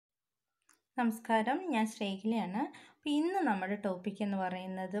നമസ്കാരം, ഞാൻ ശ്രേഖലയാണ്. അപ്പോൾ ഇന്ന് നമ്മുടെ ടോപ്പിക് എന്ന്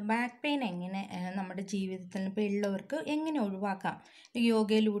പറയുന്നത് ബാക്ക് പെയിൻ എങ്ങനെ നമ്മുടെ ജീവിതത്തിൽ ഇപ്പോൾ ഉള്ളവർക്ക് എങ്ങനെ ഒഴിവാക്കാം,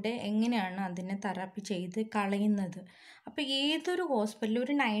 യോഗയിലൂടെ എങ്ങനെയാണ് അതിനെ തെറാപ്പി ചെയ്ത് കളയുന്നത്. അപ്പോൾ ഏതൊരു ഹോസ്പിറ്റലും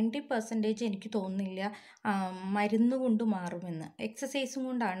ഒരു 90% എനിക്ക് തോന്നുന്നില്ല മരുന്ന് കൊണ്ട് മാറുമെന്ന്. എക്സസൈസും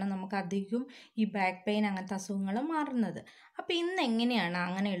കൊണ്ടാണ് നമുക്ക് അധികം ഈ ബാക്ക് പെയിൻ അങ്ങനത്തെ അസുഖങ്ങൾ മാറുന്നത്. അപ്പോൾ ഇന്ന് എങ്ങനെയാണ്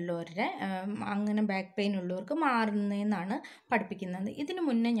അങ്ങനെയുള്ളവരുടെ അങ്ങനെ ബാക്ക് പെയിൻ ഉള്ളവർക്ക് മാറുന്നതെന്നാണ് പഠിപ്പിക്കുന്നത്. ഇതിനു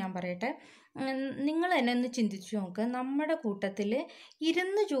മുന്നേ ഞാൻ പറയട്ടെ, നിങ്ങൾ തന്നെ ഒന്ന് ചിന്തിച്ചു നോക്കുക. നമ്മുടെ കൂട്ടത്തിൽ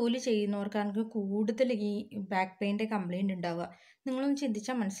ഇരുന്ന് ജോലി ചെയ്യുന്നവർക്കാണെങ്കിൽ കൂടുതൽ ഈ ബാക്ക് പെയിൻ്റെ കംപ്ലയിൻ്റ് ഉണ്ടാവുക. നിങ്ങളൊന്ന്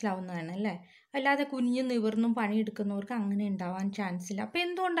ചിന്തിച്ചാൽ മനസ്സിലാവുന്നതാണ് അല്ലേ. അല്ലാതെ കുനിഞ്ഞ് നിവർന്നും പണിയെടുക്കുന്നവർക്ക് അങ്ങനെ ഉണ്ടാവാൻ ചാൻസ് ഇല്ല. അപ്പോൾ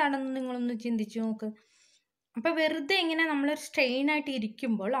എന്തുകൊണ്ടാണെന്ന് നിങ്ങളൊന്ന് ചിന്തിച്ചു നോക്ക്. അപ്പോൾ വെറുതെ ഇങ്ങനെ നമ്മളൊരു സ്ട്രെയിൻ ആയിട്ട്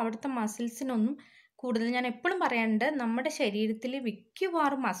ഇരിക്കുമ്പോൾ അവിടുത്തെ മസിൽസിനൊന്നും കൂടുതൽ, ഞാൻ എപ്പോഴും പറയാറുണ്ട്, നമ്മുടെ ശരീരത്തിൽ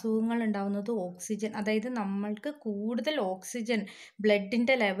മിക്കവാറും അസുഖങ്ങൾ ഉണ്ടാകുന്നത് ഓക്സിജൻ, അതായത് നമ്മൾക്ക് കൂടുതൽ ഓക്സിജൻ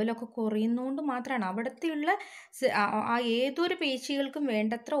ബ്ലഡിൻ്റെ ലെവലൊക്കെ കുറയുന്നതുകൊണ്ട് മാത്രമാണ്. അവിടത്തെയുള്ള ഏതൊരു പേശികൾക്കും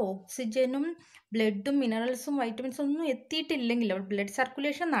വേണ്ടത്ര ഓക്സിജനും ബ്ലഡും മിനറൽസും വൈറ്റമിൻസും ഒന്നും എത്തിയിട്ടില്ലെങ്കിൽ, അവിടെ ബ്ലഡ്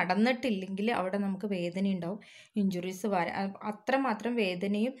സർക്കുലേഷൻ നടന്നിട്ടില്ലെങ്കിൽ അവിടെ നമുക്ക് വേദന ഉണ്ടാവും, ഇഞ്ചുറീസ് അത്രമാത്രം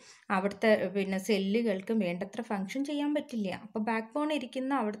വേദനയും അവിടുത്തെ സെല്ലുകൾക്കും വേണ്ടത്ര ഫങ്ഷൻ ചെയ്യാൻ പറ്റില്ല. അപ്പോൾ ബാക്ക് ബോൺ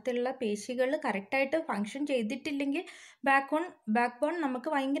ഇരിക്കുന്ന അവിടുത്തെ പേശികൾ കറക്റ്റായിട്ട് ഫങ്ഷൻ ചെയ്തിട്ടില്ലെങ്കിൽ ബാക്ക് ബോൺ നമുക്ക്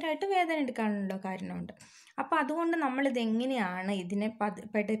ഭയങ്കരമായിട്ട് വേദന എടുക്കാനുള്ള കാരണമുണ്ട്. അപ്പോൾ അതുകൊണ്ട് നമ്മളിതെങ്ങനെയാണ് ഇതിനെ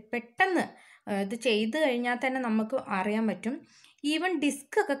പെട്ടെന്ന് ഇത് ചെയ്ത് കഴിഞ്ഞാൽ തന്നെ നമുക്ക് അറിയാൻ പറ്റും. ഈവൻ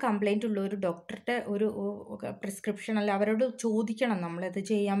ഡിസ്ക് ഒക്കെ കംപ്ലൈൻ്റ് ഉള്ള ഒരു ഡോക്ടറുടെ ഒരു പ്രിസ്ക്രിപ്ഷൻ അല്ല, അവരോട് ചോദിക്കണം നമ്മളിത്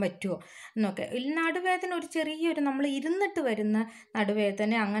ചെയ്യാൻ പറ്റുമോ എന്നൊക്കെ. നടുവേദന ഒരു ചെറിയൊരു നമ്മൾ ഇരുന്നിട്ട് വരുന്ന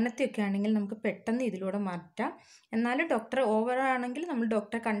നടുവേദന അങ്ങനത്തെയൊക്കെ ആണെങ്കിൽ നമുക്ക് പെട്ടെന്ന് ഇതിലൂടെ മാറ്റാം. എന്നാലും ഡോക്ടർ ഓവറാണെങ്കിൽ നമ്മൾ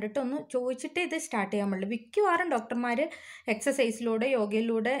ഡോക്ടറെ കണ്ടിട്ട് ഒന്ന് ചോദിച്ചിട്ടേ ഇത് സ്റ്റാർട്ട് ചെയ്യാൻ പാടുള്ളൂ. മിക്കവാറും ഡോക്ടർമാർ എക്സസൈസിലൂടെ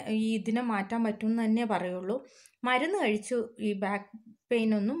യോഗയിലൂടെ ഇതിനെ മാറ്റാൻ പറ്റുമെന്ന് തന്നെ പറയുള്ളൂ. മരുന്ന് കഴിച്ചു ഈ ബാക്ക്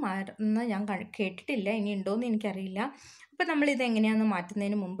പെയിനൊന്നും മാറുന്ന ഞാൻ കേട്ടിട്ടില്ല, ഇനി ഉണ്ടോയെന്ന് എനിക്കറിയില്ല. അപ്പോൾ നമ്മളിത് എങ്ങനെയാണെന്ന്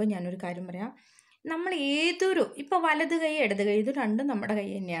മാറ്റുന്നതിന് മുമ്പ് ഞാനൊരു കാര്യം പറയാം. നമ്മൾ ഇപ്പോൾ വലത് കൈ ഇടത് കൈ ഇത് രണ്ടും നമ്മുടെ കൈ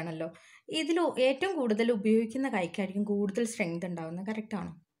തന്നെയാണല്ലോ. ഇതിൽ ഏറ്റവും കൂടുതൽ ഉപയോഗിക്കുന്ന കൈക്കായിരിക്കും കൂടുതൽ സ്ട്രെങ്ത് ഉണ്ടാകുന്നത്.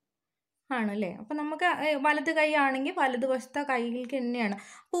 കറക്റ്റാണോ? ആണല്ലേ. അപ്പോൾ നമുക്ക് വലത് കൈ ആണെങ്കിൽ വലതുവശത്തെ കൈകൾക്ക് തന്നെയാണ്.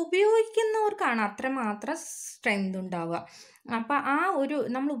 അപ്പോൾ ഉപയോഗിക്കുന്നവർക്കാണ് അത്രമാത്രം സ്ട്രെങ്ത് ഉണ്ടാവുക. അപ്പോൾ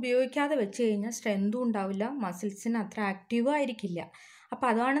നമ്മൾ ഉപയോഗിക്കാതെ വെച്ച് കഴിഞ്ഞാൽ സ്ട്രെങ്തും ഉണ്ടാവില്ല, മസിൽസിന് അത്ര ആക്റ്റീവും ആയിരിക്കില്ല. അപ്പോൾ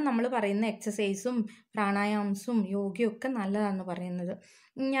അതാണ് നമ്മൾ പറയുന്ന എക്സസൈസും പ്രാണായാമസും യോഗയൊക്കെ നല്ലതാണെന്ന് പറയുന്നത്.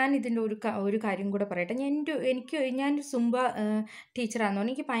 ഞാൻ ഇതിൻ്റെ ഒരു കാര്യം കൂടെ പറയട്ടെ. ഞാൻ സുംബ ടീച്ചറാണെന്ന് പറഞ്ഞു.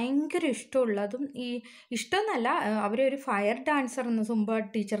 എനിക്ക് ഭയങ്കര ഇഷ്ടമുള്ളതും ഇഷ്ടമെന്നല്ല, അവരെ ഒരു ഫയർ ഡാൻസർ എന്ന് സുംബ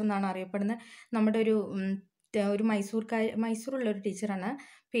ടീച്ചർ എന്നാണ് അറിയപ്പെടുന്നത്. നമ്മുടെ ഒരു മൈസൂറുള്ളൊരു ടീച്ചറാണ്.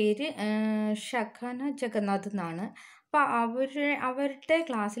 പേര് ഷഖന ജഗന്നാഥ് എന്നാണ്. അപ്പോൾ അവരുടെ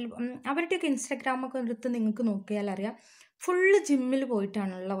ക്ലാസ്സിൽ അവരുടെയൊക്കെ ഇൻസ്റ്റാഗ്രാമൊക്കെ എടുത്ത് നിങ്ങൾക്ക് നോക്കിയാൽ അറിയാം, ഫുള്ള് ജിമ്മിൽ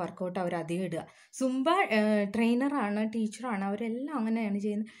പോയിട്ടാണുള്ള വർക്കൗട്ട് അവർ അധികം ഇടുക. സുംബ ട്രെയിനറാണ്, ടീച്ചറാണ്, അവരെല്ലാം അങ്ങനെയാണ്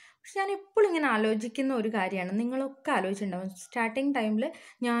ചെയ്യുന്നത്. പക്ഷെ ഞാൻ എപ്പോഴും ഇങ്ങനെ ആലോചിക്കുന്ന ഒരു കാര്യമാണ്, നിങ്ങളൊക്കെ ആലോചിച്ചിട്ടുണ്ടാവും, സ്റ്റാർട്ടിങ് ടൈമിൽ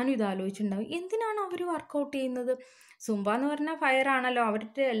ഞാനും ഇത് ആലോചിച്ചിട്ടുണ്ടാവും, എന്തിനാണ് അവർ വർക്കൗട്ട് ചെയ്യുന്നത്? സുംബ എന്ന് പറഞ്ഞാൽ ഫയർ ആണല്ലോ,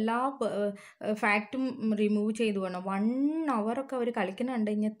 അവരുടെ എല്ലാ ഫാക്റ്റും റിമൂവ് ചെയ്ത് വേണം. 1 hour അവർ കളിക്കുന്ന കണ്ടു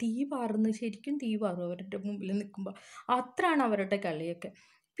കഴിഞ്ഞാൽ തീ പാറുന്നത്, ശരിക്കും തീ പാറും അവരുടെ മുമ്പിൽ നിൽക്കുമ്പോൾ. അത്രയാണ് അവരുടെ കളിയൊക്കെ.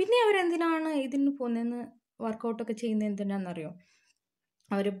 പിന്നെ അവരെന്തിനാണ് ഇതിന് പോകുന്നതെന്ന്, വർക്കൗട്ടൊക്കെ ചെയ്യുന്നത് എന്തിനാണെന്നറിയോ?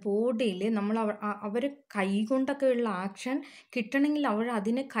 അവർ ബോഡിയിൽ അവർ കൈ കൊണ്ടൊക്കെ ഉള്ള ആക്ഷൻ കിട്ടണമെങ്കിൽ അവർ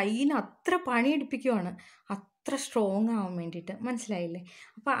അതിനെ കയ്യിന് അത്ര പണിയെടുപ്പിക്കുവാണ്, അത്ര സ്ട്രോങ് ആവാൻ വേണ്ടിയിട്ട്. മനസ്സിലായില്ലേ?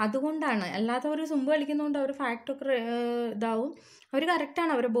 അപ്പോൾ അതുകൊണ്ടാണ്, അല്ലാതെ അവർ സുംബ കളിക്കുന്നതുകൊണ്ട് അവർ ഫാക്റ്റൊക്കെ ഇതാവും, അവർ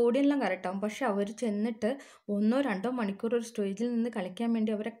കറക്റ്റാണ്, അവരുടെ ബോഡിയെല്ലാം കറക്റ്റാവും. പക്ഷെ അവർ ചെന്നിട്ട് 1-2 മണിക്കൂർ ഒരു സ്റ്റേജിൽ നിന്ന് കളിക്കാൻ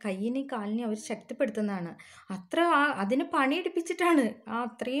വേണ്ടി അവരെ കയ്യിനെയും കാലിനെയും അവർ ശക്തിപ്പെടുത്തുന്നതാണ്. അതിന് പണിയെടുപ്പിച്ചിട്ടാണ്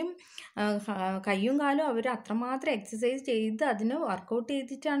അത്രയും കയ്യും കാലും അവർ അത്രമാത്രം എക്സസൈസ് ചെയ്ത് അതിന് വർക്കൗട്ട്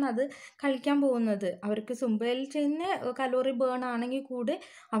ചെയ്തിട്ടാണ് അത് കളിക്കാൻ പോകുന്നത്. അവർക്ക് സുംബയിൽ ചെയ്യുന്ന കലോറി ബേൺ ആണെങ്കിൽ കൂടെ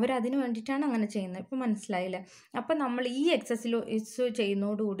അവരതിന് വേണ്ടിയിട്ടാണ് അങ്ങനെ ചെയ്യുന്നത്. ഇപ്പം മനസ്സിലായില്ലേ? അപ്പം നമ്മൾ ഈ എക്സസൈസ്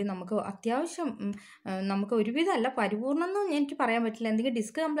ചെയ്യുന്നതോടുകൂടി നമുക്ക് അത്യാവശ്യം നമുക്ക് ഒരുവിധമല്ല, പരിപൂർണ്ണമെന്നും എനിക്ക് പറയാൻ പറ്റില്ല, എന്തെങ്കിലും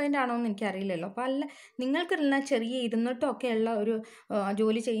ഡിസ്ക് കംപ്ലൈൻ്റ് ആണോ എന്ന് എനിക്കറിയില്ലല്ലോ. അപ്പോൾ നിങ്ങൾക്കുള്ള ചെറിയ ഇരുന്നിട്ടൊക്കെ ഉള്ള ഒരു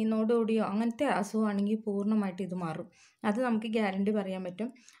ജോലി ചെയ്യുന്നതോടുകൂടിയോ അങ്ങനത്തെ അസുഖമാണെങ്കിൽ പൂർണ്ണമായിട്ട് ഇത് മാറും, അത് നമുക്ക് ഗ്യാരണ്ടി പറയാൻ പറ്റും.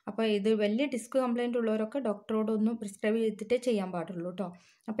 അപ്പോൾ ഇത് വലിയ ഡിസ്ക് കംപ്ലൈൻ്റ് ഉള്ളവരൊക്കെ ഡോക്ടറോടൊന്നും പ്രിസ്ക്രൈബ് ചെയ്തിട്ടേ ചെയ്യാൻ പാടുള്ളൂ കേട്ടോ.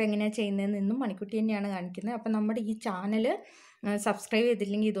 അപ്പോൾ എങ്ങനെയാണ് ചെയ്യുന്നതെന്ന് ഇന്നും മണിക്കുട്ടി തന്നെയാണ് കാണിക്കുന്നത്. അപ്പോൾ നമ്മുടെ ഈ ചാനൽ സബ്സ്ക്രൈബ്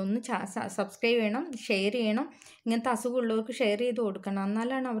ചെയ്തില്ലെങ്കിൽ ഇതൊന്ന് സബ്സ്ക്രൈബ് ചെയ്യണം, ഷെയർ ചെയ്യണം. ഇങ്ങനത്തെ അസുഖമുള്ളവർക്ക് ഷെയർ ചെയ്ത് കൊടുക്കണം,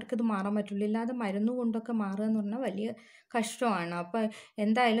 എന്നാലാണ് അവർക്കിത് മാറാൻ പറ്റുള്ളൂ. ഇല്ലാതെ മരുന്ന് കൊണ്ടൊക്കെ മാറുക എന്ന് പറഞ്ഞാൽ വലിയ കഷ്ടമാണ്. അപ്പോൾ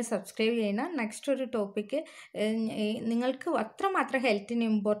എന്തായാലും സബ്സ്ക്രൈബ് ചെയ്യണം. നെക്സ്റ്റ് ഒരു ടോപ്പിക്ക് നിങ്ങൾക്ക് അത്രമാത്രം ഹെൽത്തിന്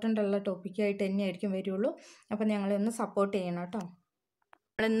ഇമ്പോർട്ടൻ്റ് ഉള്ള ടോപ്പിക്കായിട്ട് തന്നെയായിരിക്കും വരുള്ളൂ. അപ്പോൾ ഞങ്ങളെ ഒന്ന് സപ്പോർട്ട് ചെയ്യണം കേട്ടോ.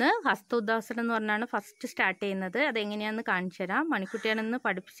 ഇന്ന് ഹസ്തോദ്ധാസനം എന്ന് പറഞ്ഞാണ് ഫസ്റ്റ് സ്റ്റാർട്ട് ചെയ്യുന്നത്. അതെങ്ങനെയാണെന്ന് കാണിച്ചു തരാം. മണിക്കുട്ടിയാണെന്ന്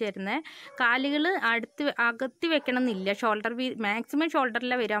പഠിപ്പിച്ചു തരുന്നത്. കാലുകൾ അകത്തി വെക്കണം എന്നില്ല. മാക്സിമം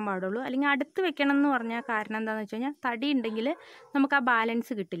ഷോൾഡറിലേ വരാൻ പാടുള്ളൂ. അല്ലെങ്കിൽ അടുത്ത് വെക്കണം എന്ന് പറഞ്ഞാൽ കാരണം എന്താണെന്ന് വെച്ച് കഴിഞ്ഞാൽ തടി ഉണ്ടെങ്കിൽ നമുക്ക് ആ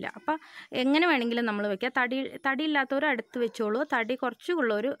ബാലൻസ് കിട്ടില്ല. അപ്പോൾ എങ്ങനെ വേണമെങ്കിലും നമ്മൾ വെക്കുക. തടിയില്ലാത്തവർ അടുത്ത് വെച്ചോളൂ. തടി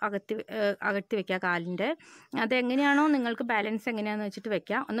കുറച്ചുള്ളവർ അകത്തി വെക്കുക കാലിൻ്റെ. അതെങ്ങനെയാണോ നിങ്ങൾക്ക് ബാലൻസ് എങ്ങനെയാണെന്ന് വെച്ചിട്ട്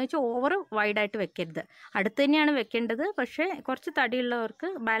വെക്കുക. എന്ന് വെച്ചാൽ ഓവർ വൈഡായിട്ട് വെക്കരുത്. അടുത്ത് തന്നെയാണ് വെക്കേണ്ടത്. പക്ഷേ കുറച്ച് തടിയുള്ളവർക്ക്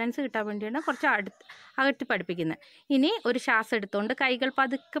ബാലൻസ് കിട്ടാൻ വേണ്ടിയാണ് കുറച്ച് അകറ്റി പഠിപ്പിക്കുന്നത്. ഇനി ഒരു ശ്വാസം എടുത്തുകൊണ്ട് കൈകൾ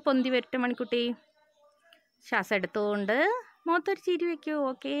പതുക്കെ പൊന്തി വരട്ടെ മണിക്കുട്ടി. ശ്വാസം എടുത്തുകൊണ്ട് മുഖത്തൊരു ചിരി വയ്ക്കൂ.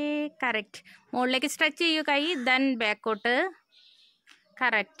 Okay, correct. മുകളിലേക്ക് സ്ട്രെച്ച് ചെയ്യൂ കൈ. ദെൻ ബാക്കോട്ട്.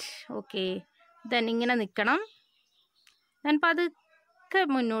 കറക്റ്റ്. ഓക്കെ, ദെൻ ഇങ്ങനെ നിൽക്കണം. ദെൻ പതുക്കെ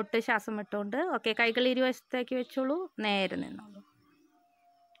മുന്നോട്ട് ശ്വാസം വിട്ടുകൊണ്ട്. ഓക്കെ, കൈകൾ ഇരുവശത്തേക്ക് വെച്ചോളൂ. നേരെ നിന്നോളൂ.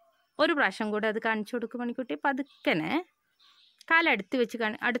 ഒരു പ്രാവശ്യം കൂടെ അത് കാണിച്ചു കൊടുക്കും മണിക്കുട്ടി. പതുക്കനെ കാലടുത്ത് വെച്ച്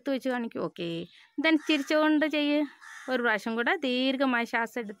കാണിക്കൂ. ഓക്കെ, ദെൻ ചിരിച്ചുകൊണ്ട് ചെയ്യ്. ഒരു പ്രാവശ്യം കൂടെ ദീർഘമായ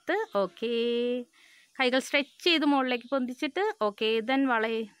ശ്വാസം എടുത്ത്. ഓക്കെ, കൈകൾ സ്ട്രെച്ച് ചെയ്ത് മുകളിലേക്ക് പൊന്തിച്ചിട്ട്. Okay, then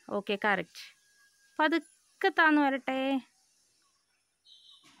വളയെ. Okay, correct. പതുക്കെ താന്ന് വരട്ടെ.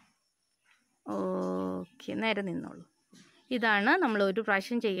 ഓക്കെ, നേരെ നിന്നോളൂ. ഇതാണ് നമ്മൾ ഒരു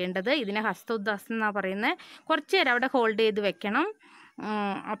പ്രാവശ്യം ചെയ്യേണ്ടത്. ഇതിനെ ഹസ്തോദ്ധാസനം എന്നാണ് പറയുന്നത്. കുറച്ച് നേരം അവിടെ ഹോൾഡ് ചെയ്ത് വെക്കണം.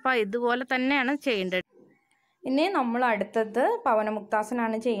 അപ്പോൾ ഇതുപോലെ തന്നെയാണ് ചെയ്യേണ്ടത്. ഇനി നമ്മൾ അടുത്തത്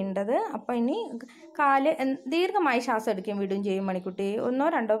പവനമുക്താസനാണ് ചെയ്യേണ്ടത്. അപ്പോൾ ഇനി കാല് ദീർഘമായി ശ്വാസം എടുക്കുകയും വിടുകയും ചെയ്യും മണിക്കുട്ടി.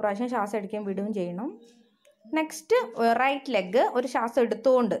 1-2 പ്രാവശ്യം ശ്വാസം എടുക്കുകയും വിടുകയും ചെയ്യണം. നെക്സ്റ്റ് റൈറ്റ് ലെഗ് ഒരു ശ്വാസം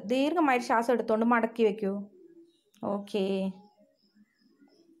എടുത്തുകൊണ്ട് ദീർഘമായി ശ്വാസം എടുത്തുകൊണ്ട് മടക്കി വയ്ക്കൂ. Okay,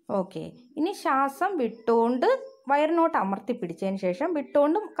 okay. ഇനി ശ്വാസം വിട്ടുകൊണ്ട് വയറിനോട്ട് അമർത്തി പിടിച്ചതിന് ശേഷം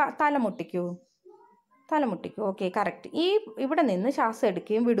വിട്ടുകൊണ്ട് തല മുട്ടിക്കൂ. Okay, correct. ഇവിടെ നിന്ന് ശ്വാസം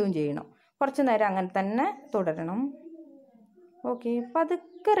എടുക്കുകയും വിടുകയും ചെയ്യണം. കുറച്ച് നേരം അങ്ങനെ തന്നെ തുടരണം. ഓക്കെ,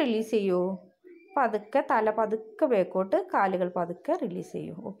 പതുക്കെ റിലീസ് ചെയ്യൂ. പതുക്കെ തല പതുക്കെ ബേക്കോട്ട്, കാലുകൾ പതുക്കെ റിലീസ്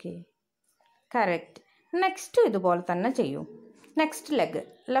ചെയ്യൂ. Okay, correct. നെക്സ്റ്റ് ഇതുപോലെ തന്നെ ചെയ്യൂ. നെക്സ്റ്റ് ലെഗ്,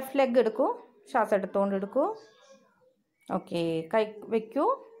 ലെഫ്റ്റ് ലെഗ് എടുക്കൂ. ശ്വാസം എടുത്തുകൊണ്ട് എടുക്കൂ. ഓക്കെ, കൈ വയ്ക്കൂ.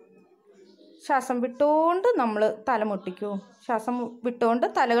 ശ്വാസം വിട്ടുകൊണ്ട് നമ്മൾ തല മുട്ടിക്കൂ. ശ്വാസം വിട്ടുകൊണ്ട്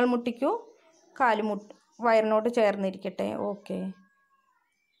തലകൾ മുട്ടിക്കൂ. കാല് വയറിനോട് ചേർന്നിരിക്കട്ടെ. Okay,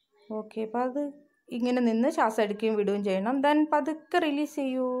 okay. അപ്പോൾ അത് ഇങ്ങനെ നിന്ന് ശ്വാസം എടുക്കുകയും വിടുകയും ചെയ്യണം. ദെൻ പതുക്കെ റിലീസ്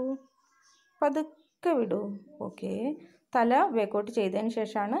ചെയ്യൂ. പതുക്കെ വിടൂ. ഓക്കെ, തല ബേക്കോട്ട് ചെയ്തതിന്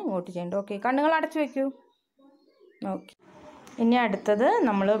ശേഷമാണ് ഇങ്ങോട്ട് ചെയ്യേണ്ടത്. ഓക്കെ, കണ്ണുകൾ അടച്ചു വയ്ക്കൂ. ഓക്കെ, ഇനി അടുത്തത്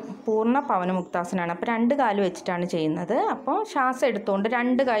നമ്മൾ പൂർണ്ണ പവനമുക്താസനാണ്. അപ്പോൾ 2 കാല് വെച്ചിട്ടാണ് ചെയ്യുന്നത്. അപ്പോൾ ശ്വാസം എടുത്തുകൊണ്ട്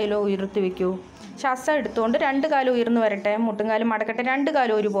 2 കാലും ഉയർത്തി വയ്ക്കൂ. ശ്വാസം എടുത്തുകൊണ്ട് 2 കാലും ഉയർന്നു വരട്ടെ. മുട്ടുംകാലും മടക്കട്ടെ. 2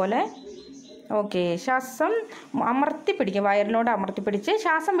 കാലും ഒരുപോലെ. ഓക്കെ, ശ്വാസം അമർത്തി പിടിക്കുക. വയറിനോട് അമർത്തി പിടിച്ച്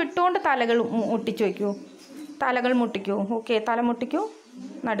ശ്വാസം വിട്ടുകൊണ്ട് തലകൾ മുട്ടിച്ചു വയ്ക്കൂ. തലകൾ മുട്ടിക്കൂ. ഓക്കെ, തല മുട്ടിക്കൂ.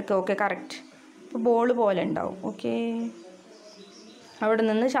 നടുക്ക്. Okay, correct. ഇപ്പോൾ ബോൾ പോലെ ഉണ്ടാവും. ഓക്കെ, അവിടെ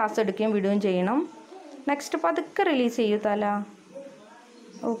നിന്ന് ശ്വാസം എടുക്കുകയും വിടുകയും ചെയ്യണം. നെക്സ്റ്റ് പതുക്കെ റിലീസ് ചെയ്യൂ തല.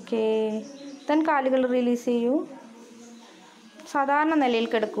 ഓക്കെ, ദെൻ കാലുകൾ റിലീസ് ചെയ്യൂ. സാധാരണ നിലയിൽ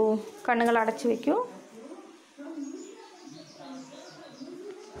കിടക്കൂ. കണ്ണുകൾ അടച്ചു വയ്ക്കൂ.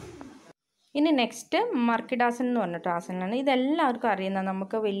 ഇനി നെക്സ്റ്റ് മർക്കിഡാസൻ എന്ന് പറഞ്ഞിട്ട് ആസനമാണ്. ഇതെല്ലാവർക്കും അറിയുന്ന,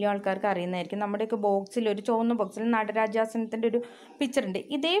 നമുക്ക് വലിയ ആൾക്കാർക്ക് അറിയുന്നതായിരിക്കും. നമ്മുടെയൊക്കെ ബോക്സിൽ, ഒരു ചുവന്ന ബോക്സിൽ നടരാജാസനത്തിൻ്റെ ഒരു പിക്ചർ ഉണ്ട്.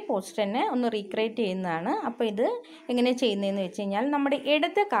 ഇതേ പോസ്റ്റ് തന്നെ ഒന്ന് റീക്രിയേറ്റ് ചെയ്യുന്നതാണ്. അപ്പോൾ ഇത് എങ്ങനെ ചെയ്യുന്നതെന്ന് വെച്ച് കഴിഞ്ഞാൽ നമ്മുടെ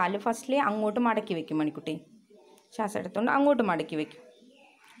ഇടത്തെ കാല് ഫസ്റ്റിലെ അങ്ങോട്ട് മടക്കി വയ്ക്കും മണിക്കുട്ടി. ശ്വാസം എടുത്തുകൊണ്ട് അങ്ങോട്ട് മടക്കി വയ്ക്കും.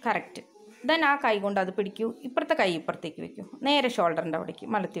 കറക്റ്റ്. ദെൻ ആ കൈ കൊണ്ട് അത് പിടിക്കൂ. ഇപ്പുറത്തെ കൈ ഇപ്പുറത്തേക്ക് വയ്ക്കൂ. നേരെ ഷോൾഡറിൻ്റെ അവിടേക്ക്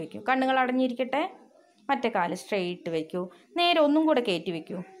മലത്തി വയ്ക്കൂ. കണ്ണുകൾ അടഞ്ഞിരിക്കട്ടെ. മറ്റേ കാല് സ്ട്രെയിറ്റ് വയ്ക്കൂ. നേരെ ഒന്നും കൂടെ കയറ്റി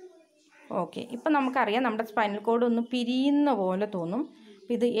വയ്ക്കൂ. ഓക്കെ, ഇപ്പം നമുക്കറിയാം നമ്മുടെ സ്പൈനൽ കോഡ് ഒന്ന് പിരിയുന്ന പോലെ തോന്നും.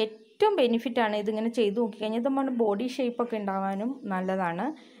 അപ്പോൾ ഇത് ഏറ്റവും ബെനിഫിറ്റാണ്. ഇതിങ്ങനെ ചെയ്ത് നോക്കിക്കഴിഞ്ഞാൽ ഇത് നമ്മുടെ ബോഡി ഷേപ്പൊക്കെ ഉണ്ടാകാനും നല്ലതാണ്.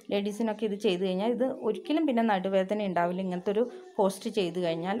 ലേഡീസിനൊക്കെ ഇത് ചെയ്ത് കഴിഞ്ഞാൽ ഇത് ഒരിക്കലും പിന്നെ നടുവേദന ഉണ്ടാവില്ല ഇങ്ങനത്തെ ഒരു പോസ്റ്റ് ചെയ്ത്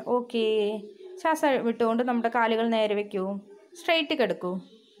കഴിഞ്ഞാൽ. ഓക്കെ, ശ്വാസം വിട്ടുകൊണ്ട് നമ്മുടെ കാലുകൾ നേരെ വയ്ക്കൂ. സ്ട്രെയിറ്റ് കിടക്കൂ.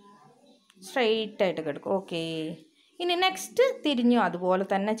 സ്ട്രെയിറ്റായിട്ട് കിടക്കൂ. ഓക്കെ, ഇനി നെക്സ്റ്റ് തിരിഞ്ഞു അതുപോലെ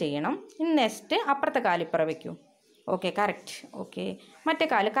തന്നെ ചെയ്യണം. ഇനി നെക്സ്റ്റ് അപ്പുറത്തെ കാലിപ്പുറം വയ്ക്കൂ. Okay, correct. ഓക്കെ, മറ്റേ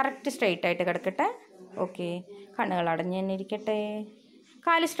കാല് കറക്റ്റ് സ്ട്രെയിറ്റ് ആയിട്ട് കിടക്കട്ടെ. ഓക്കെ, കണ്ണുകൾ അടഞ്ഞു തന്നെ ഇരിക്കട്ടെ.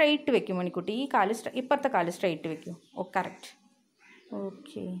 കാല് സ്ട്രെയിറ്റ് വെക്കും മണിക്കുട്ടി. ഈ കാല് ഇപ്പുറത്തെ കാല് സ്ട്രെയിറ്റ് വെക്കും. ഓ, കറക്റ്റ്.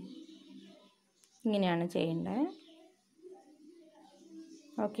 ഓക്കെ, ഇങ്ങനെയാണ് ചെയ്യേണ്ടത്.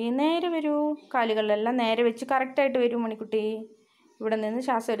 ഓക്കെ, നേരെ വരൂ. കാലുകളെല്ലാം നേരെ വെച്ച് കറക്റ്റായിട്ട് വരൂ മണിക്കുട്ടി. ഇവിടെ നിന്ന്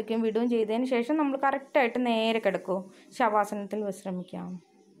ശ്വാസം എടുക്കുകയും വിടുകയും ചെയ്തതിന് ശേഷം നമ്മൾ കറക്റ്റായിട്ട് നേരെ കിടക്കൂ. ശവാസനത്തിൽ വിശ്രമിക്കാം.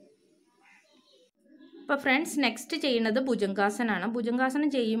 അപ്പോൾ ഫ്രണ്ട്സ്, നെക്സ്റ്റ് ചെയ്യുന്നത് ഭുജംഗാസനാണ്. ഭുജംഗാസനം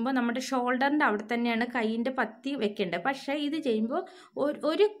ചെയ്യുമ്പോൾ നമ്മുടെ ഷോൾഡറിൻ്റെ അവിടെ തന്നെയാണ് കൈയിൻ്റെ പത്തി വെക്കേണ്ടത്. പക്ഷേ ഇത് ചെയ്യുമ്പോൾ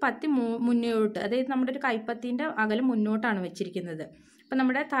ഒരു പത്തി മുന്നോട്ട്, അതായത് നമ്മുടെ ഒരു കൈപ്പത്തിൻ്റെ അകലം മുന്നോട്ടാണ് വെച്ചിരിക്കുന്നത്. ഇപ്പം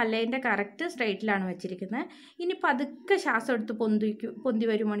നമ്മുടെ തലേൻ്റെ കറക്റ്റ് സ്ട്രൈറ്റിലാണ് വെച്ചിരിക്കുന്നത്. ഇനി പതുക്കെ ശ്വാസം എടുത്ത് പൊന്തി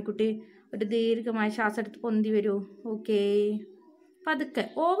വരൂ മണിക്കുട്ടി. ഒരു ദീർഘമായ ശ്വാസം എടുത്ത് പൊന്തി വരൂ. ഓക്കേ, പതുക്കെ,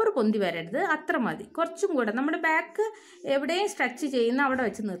 ഓവർ പൊന്തി വരരുത്, അത്ര മതി. കുറച്ചും കൂടെ നമ്മുടെ ബാക്ക് എവിടെയും സ്ട്രെച്ച് ചെയ്യുന്ന അവിടെ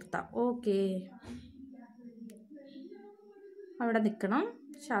വെച്ച് നിർത്താം. ഓക്കേ, അവിടെ നിൽക്കണം.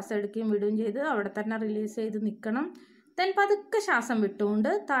 ശ്വാസം എടുക്കുകയും വിടുകയും ചെയ്ത് അവിടെ തന്നെ റിലീസ് ചെയ്ത് നിൽക്കണം. ദെൻ പതുക്കെ ശ്വാസം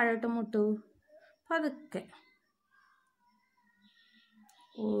വിട്ടുകൊണ്ട് താഴോട്ട് മുട്ടു, പതുക്കെ.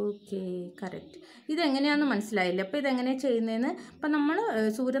 Okay, correct. ഇതെങ്ങനെയാണെന്ന് മനസ്സിലായില്ല. അപ്പോൾ ഇതെങ്ങനെയാണ് ചെയ്യുന്നതെന്ന്, ഇപ്പം നമ്മൾ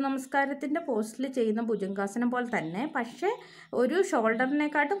സൂര്യ നമസ്കാരത്തിൻ്റെ പോസ്റ്റിൽ ചെയ്യുന്ന ഭുജംഗാസനം പോലെ തന്നെ, പക്ഷേ ഒരു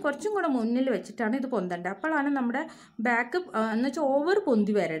ഷോൾഡറിനെക്കാട്ടും കുറച്ചും കൂടെ മുന്നിൽ വെച്ചിട്ടാണ് ഇത് പൊന്തേണ്ടത്. അപ്പോഴാണ് നമ്മുടെ ബാക്ക് എന്ന് വെച്ചാൽ ഓവർ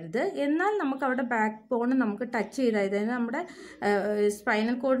പൊന്തി വരരുത്, എന്നാൽ നമുക്ക് അവിടെ ബാക്ക് ബോൺ നമുക്ക് ടച്ച് ചെയ്താൽ, അതായത് നമ്മുടെ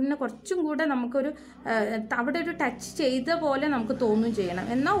സ്പൈനൽ കോഡിന് കുറച്ചും കൂടെ നമുക്കൊരു അവിടെ ഒരു ടച്ച് ചെയ്ത പോലെ നമുക്ക് തോന്നുകയും ചെയ്യണം.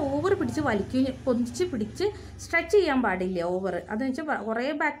 എന്നാൽ ഓവർ പിടിച്ച് വലിക്കുകയും പൊന്തിച്ച് പിടിച്ച് സ്ട്രെച്ച് ചെയ്യാൻ പാടില്ല ഓവർ. അതെന്ന് വെച്ചാൽ കുറേ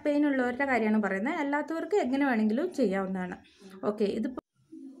ബാക്ക് പെയിൻ ഉള്ളവരുടെ കാര്യമാണ് പറയുന്നത്, അല്ലാത്തവർക്ക് എങ്ങനെ വേണമെങ്കിലും ചെയ്യാവുന്നതാണ്. ഓക്കെ, ഇതിപ്പോൾ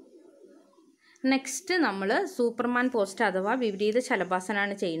നെക്സ്റ്റ് നമ്മൾ സൂപ്പർമാൻ പോസ്റ്റ് അഥവാ വിപരീത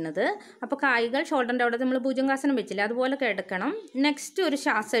ശലഭാസനമാണ് ചെയ്യുന്നത്. അപ്പോൾ കൈകൾ ഷോൾഡറിൻ്റെ അവിടെ നമ്മൾ ഭുജംഗാസനം വെച്ചില്ല, അതുപോലെ കിടക്കണം. നെക്സ്റ്റ് ഒരു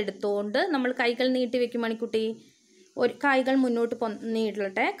ശ്വാസം എടുത്തുകൊണ്ട് നമ്മൾ കൈകൾ നീട്ടി വെക്കും മണിക്കുട്ടി. ഒരു കൈകൾ മുന്നോട്ട്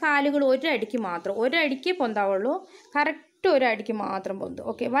നീട്ടട്ടെ. കാലുകൾ ഒരടിക്ക് മാത്രം, ഒരടിക്ക് പൊന്താവുള്ളൂ. കറക്റ്റ് ഒരടിക്ക് മാത്രം പൊന്തും.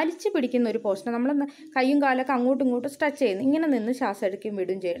 ഓക്കെ, വലിച്ചു പിടിക്കുന്ന ഒരു പോസ്റ്റ്, നമ്മൾ കൈയും കാലൊക്കെ അങ്ങോട്ടും ഇങ്ങോട്ടും സ്ട്രെച്ച് ചെയ്യുന്നു. ഇങ്ങനെ നിന്ന് ശ്വാസം എടുക്കുകയും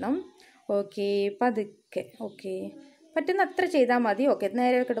വിടുകയും ചെയ്യണം. ഓക്കെ, പതുക്കെ. ഓക്കെ, പറ്റുന്ന അത്ര ചെയ്താൽ മതി. ഓക്കെ,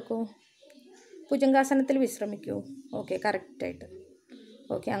 നേരെ കിടക്കൂ, ഭുജംഗാസനത്തിൽ വിശ്രമിക്കൂ. ഓക്കെ, കറക്റ്റായിട്ട്.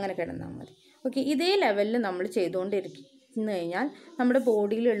 ഓക്കെ, അങ്ങനെ കിടന്നാൽ മതി. ഓക്കെ, ഇതേ ലെവലിൽ നമ്മൾ ചെയ്തുകൊണ്ടിരിക്കുന്നു കഴിഞ്ഞാൽ നമ്മുടെ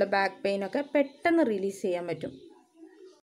ബോഡിയിലുള്ള ബാക്ക് പെയിനൊക്കെ പെട്ടെന്ന് റിലീസ് ചെയ്യാൻ പറ്റും.